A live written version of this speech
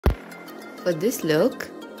for this look.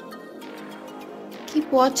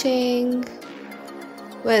 Keep watching.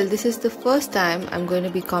 Well, this is the first time I'm going to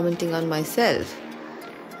be commenting on myself.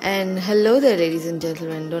 And hello there, ladies and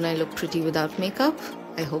gentlemen. Don't I look pretty without makeup?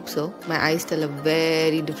 I hope so. My eyes tell a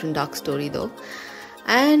very different dark story though.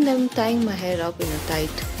 And I'm tying my hair up in a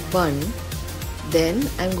tight bun. Then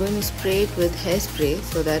I'm going to spray it with hairspray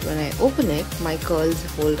so that when I open it, my curls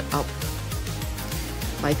hold up.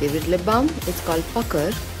 My favorite lip balm, it's called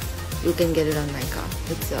Pucker. You can get it on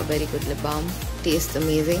Nykaa. It's a very good lip balm. Tastes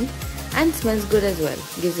amazing and smells good as well.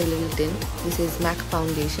 Gives a little tint. This is MAC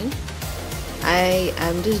foundation. I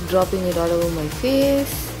am just dropping it all over my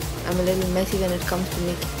face. I'm a little messy when it comes to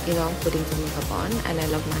putting some makeup on, and I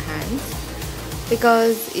love my hands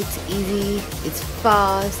because it's easy, it's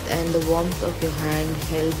fast, and the warmth of your hand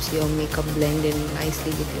helps your makeup blend in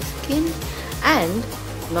nicely with your skin, and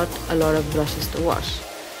not a lot of brushes to wash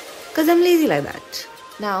because I'm lazy like that.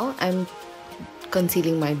 Now I'm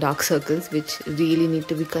concealing my dark circles, which really need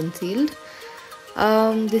to be concealed.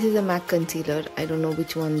 This is a MAC concealer. I don't know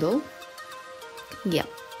which one though. Yeah,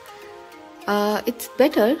 it's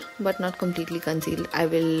better but not completely concealed. I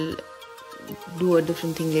will do a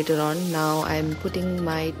different thing later on. Now I'm putting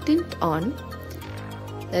my tint on.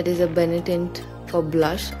 That is a Bene tint for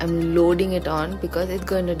blush. I'm loading it on because it's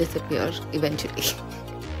going to disappear eventually.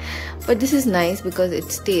 But this is nice because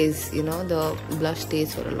it stays, the blush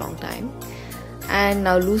stays for a long time. And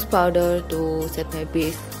now loose powder to set my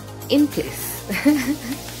base in place.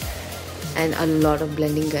 And a lot of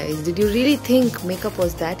blending, guys. Did you really think makeup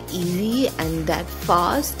was that easy and that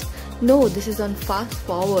fast? No, this is on fast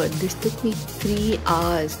forward. This took me 3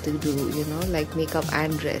 hours to do, like makeup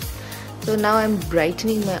and dress. So now I'm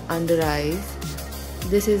brightening my under eyes.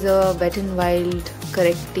 This is a Wet n Wild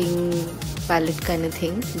correcting palette kind of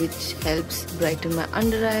thing, which helps brighten my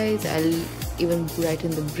under eyes. I'll even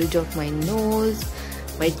brighten the bridge of my nose,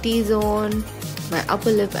 my T-zone, my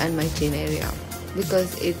upper lip and my chin area,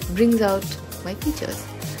 because it brings out my features.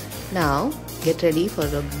 Now get ready for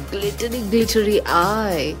a glittery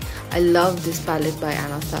eye. I love this palette by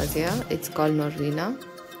Anastasia. It's called Norvina.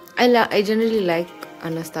 I generally like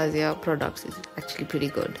Anastasia products. It's actually pretty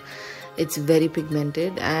good. It's very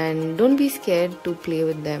pigmented, and don't be scared to play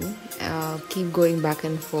with them. Keep going back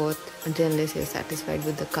and forth unless you're satisfied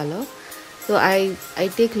with the color. So I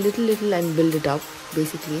take little and build it up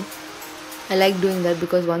basically. I like doing that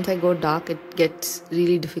because once I go dark, it gets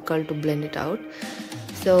really difficult to blend it out.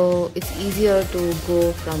 So it's easier to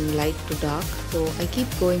go from light to dark. So I keep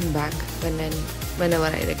going back whenever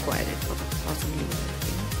I require it, possibly.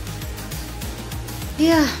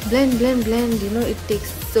 Yeah, blend. It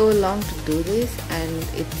takes so long to do this, and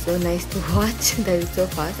it's so nice to watch that it's so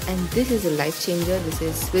fast. And this is a life changer. This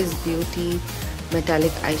is Swiss Beauty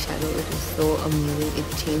metallic eyeshadow. It is so amazing.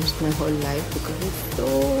 It changed my whole life because it's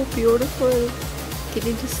so beautiful. Can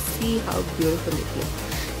you just see how beautiful it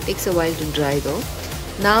looks? Takes a while to dry though.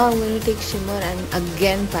 Now I'm going to take shimmer and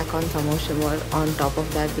again pack on some more shimmer on top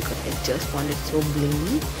of that because I just want it so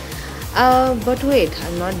blingy. But wait,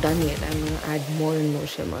 I'm not done yet. I'm going to add more and more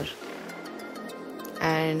shimmer,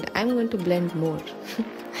 and I'm going to blend more.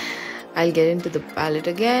 I'll get into the palette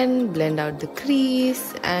again, blend out the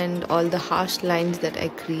crease and all the harsh lines that I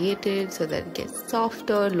created so that it gets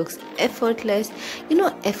softer, looks effortless.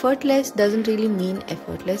 Effortless doesn't really mean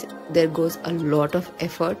effortless. There goes a lot of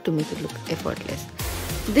effort to make it look effortless.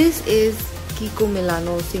 This is Kiko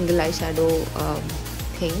Milano single eyeshadow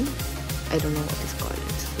thing. I don't know what it's called.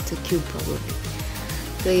 It's a cube probably.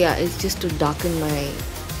 So yeah, it's just to darken my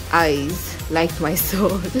eyes like my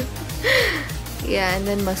soul. Yeah, and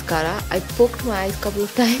then mascara. I poked my eyes a couple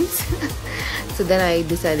of times. So then I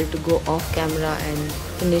decided to go off camera and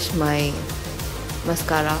finish my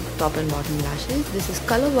mascara, top and bottom lashes. This is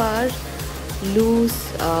Color Bar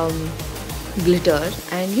loose glitter.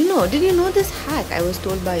 And did you know this hack? I was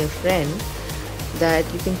told by a friend that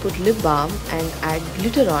you can put lip balm and add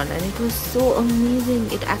glitter on, and it was so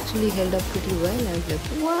amazing. It actually held up pretty well. I was like,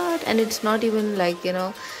 what? And it's not even like,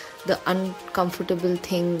 the uncomfortable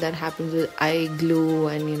thing that happens with eye glue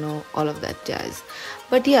and all of that jazz.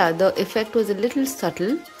 But yeah, the effect was a little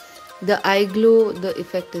subtle. The eye glue, the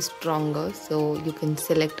effect is stronger, so you can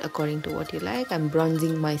select according to what you like. I'm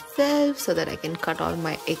bronzing myself so that I can cut all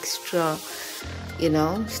my extra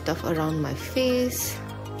stuff around my face,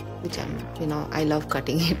 which I love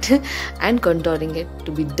cutting it and contouring it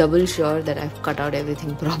to be double sure that I've cut out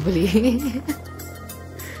everything properly.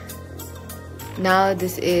 Now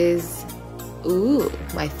this is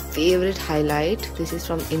my favorite highlight. This is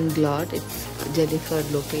from Inglot. It's Jennifer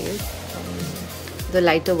Lopez, the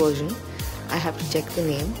lighter version. I have to check the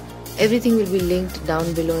name. Everything will be linked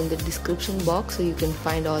down below in the description box, so you can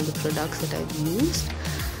find all the products that I've used.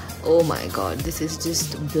 Oh my god, this is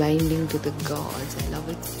just blinding to the gods. I love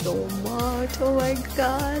it so much. Oh my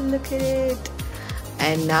god, look at it.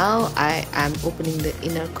 And now I am opening the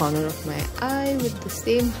inner corner of my eye with the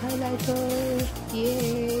same highlighter.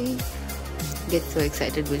 Yay! Get so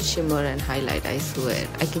excited with shimmer and highlight, I swear.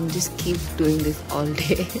 I can just keep doing this all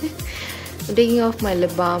day. I'm taking off my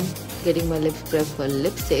lip balm, getting my lips prepped for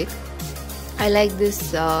lipstick. I like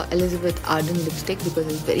this Elizabeth Arden lipstick because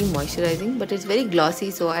it's very moisturizing, but it's very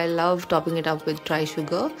glossy, so I love topping it up with Try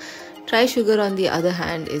Sugar. Try Sugar, on the other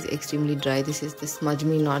hand, is extremely dry. This is the Smudge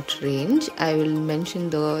Me Not range. I will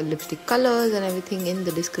mention the lipstick colors and everything in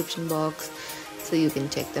the description box, so you can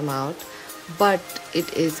check them out. But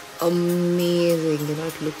it is amazing, you know,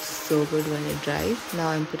 it looks so good when it dries. Now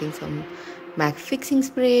I'm putting some MAC fixing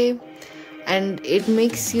spray. And it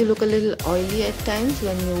makes you look a little oily at times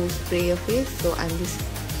when you spray your face, so I'm just,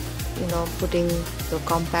 you know, putting the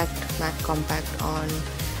MAC compact on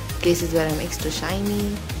places where I'm extra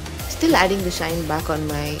shiny, still adding the shine back on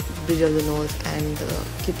my bridge of the nose and the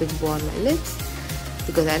cupid's bow on my lips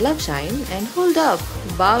because I love shine. And hold up,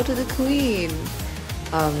 bow to the queen,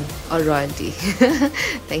 or royalty.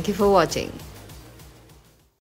 Thank you for watching.